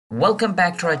Welcome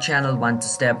back to our channel One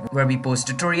Step, where we post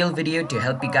tutorial video to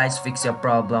help you guys fix your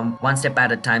problem one step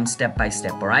at a time, step by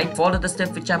step. Alright, follow the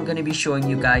step which I'm going to be showing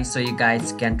you guys so you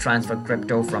guys can transfer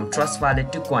crypto from Trust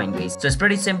Wallet to Coinbase. So it's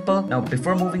pretty simple. Now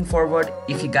before moving forward,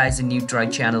 if you guys are new to our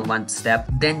channel One Step,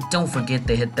 then don't forget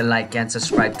to hit the like and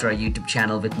subscribe to our YouTube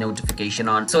channel with notification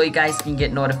on so you guys can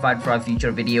get notified for our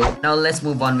future video. Now let's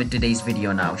move on with today's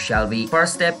video now, shall we?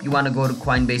 First step, you want to go to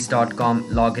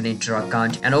coinbase.com, log in into your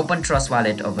account and open Trust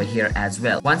Wallet over here as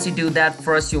well. Once you do that,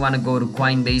 first you want to go to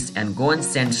Coinbase and go on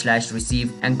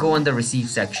send/receive and go on the receive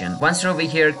section. Once you're over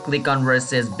here, click on where it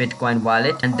says Bitcoin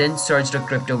wallet and then search the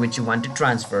crypto which you want to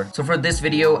transfer. So for this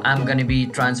video, I'm going to be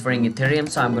transferring Ethereum,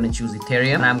 so I'm going to choose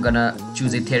Ethereum and I'm going to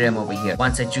choose Ethereum over here.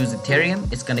 Once I choose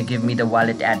Ethereum, it's going to give me the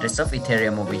wallet address of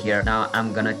Ethereum over here. Now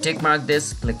I'm going to tick mark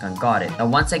this, click on got it. Now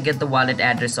once I get the wallet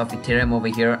address of Ethereum over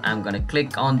here, I'm going to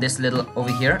click on this little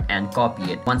over here and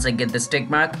copy it. Once I get this tick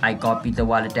mark, I copy the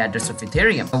wallet address of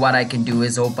Ethereum. What I can do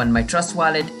is open my Trust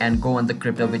Wallet and go on the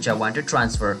crypto which I want to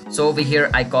transfer. So over here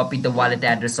I copied the wallet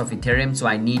address of Ethereum, so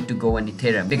I need to go on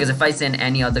Ethereum, because if I send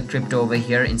any other crypto over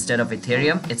here instead of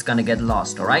Ethereum, it's gonna get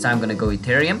lost. Alright, so I'm gonna go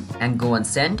Ethereum and go on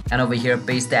send, and over here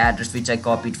paste the address which I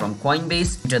copied from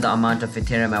Coinbase, enter the amount of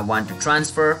Ethereum I want to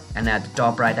transfer, and at the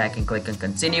top right I can click on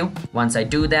continue. Once I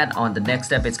do that, on the next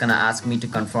step it's gonna ask me to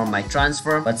confirm my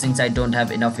transfer, but since I don't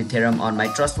have enough Ethereum on my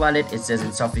Trust Wallet, it says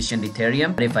insufficient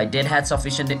Ethereum. But if I did had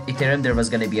sufficient Ethereum, there was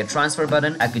going to be a transfer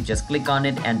button. I could just click on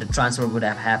it and the transfer would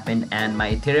have happened and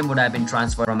my Ethereum would have been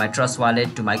transferred from my Trust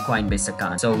Wallet to my Coinbase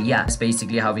account. So yeah, that's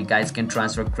basically how you guys can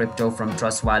transfer crypto from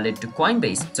Trust Wallet to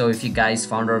Coinbase. So if you guys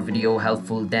found our video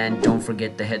helpful, then don't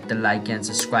forget to hit the like and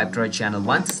subscribe to our channel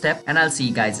One Step, and I'll see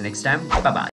you guys next time. Bye bye.